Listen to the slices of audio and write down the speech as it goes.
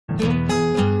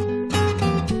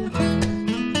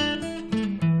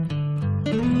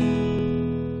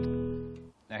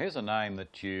Now here's a name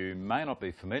that you may not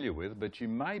be familiar with, but you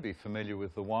may be familiar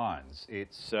with the wines.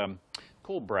 It's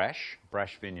called Brash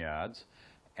Vineyards,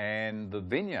 and the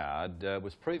vineyard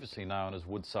was previously known as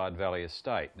Woodside Valley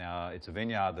Estate. Now it's a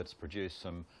vineyard that's produced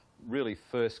some really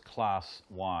first-class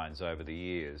wines over the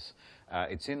years.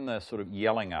 It's in the sort of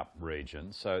Yallingup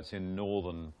region, so it's in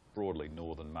broadly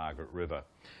northern Margaret River.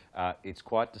 It's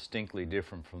quite distinctly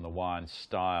different from the wine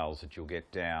styles that you'll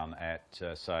get down at,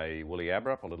 say,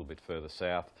 Yallingup, a little bit further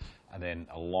south, and then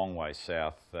a long way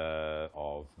south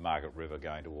of Margaret River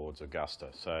going towards Augusta.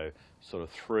 So sort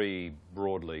of three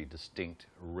broadly distinct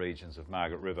regions of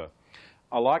Margaret River.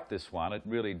 I like this one. It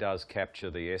really does capture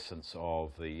the essence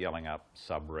of the Yallingup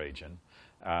sub-region.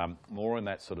 More in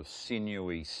that sort of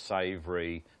sinewy,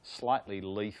 savoury, slightly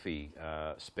leafy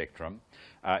spectrum.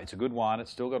 It's a good wine.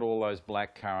 It's still got all those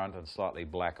black currant and slightly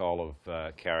black olive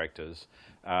characters,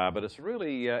 but it's a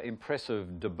really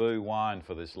impressive debut wine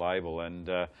for this label, and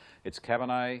it's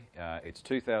Cabernet. It's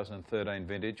 2013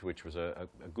 vintage, which was a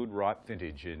good ripe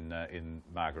vintage in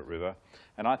Margaret River,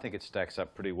 and I think it stacks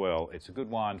up pretty well. It's a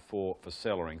good wine for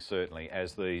cellaring, certainly,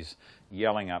 as these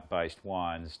Yallingup based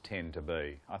wines tend to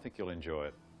be. I think you'll enjoy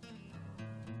it.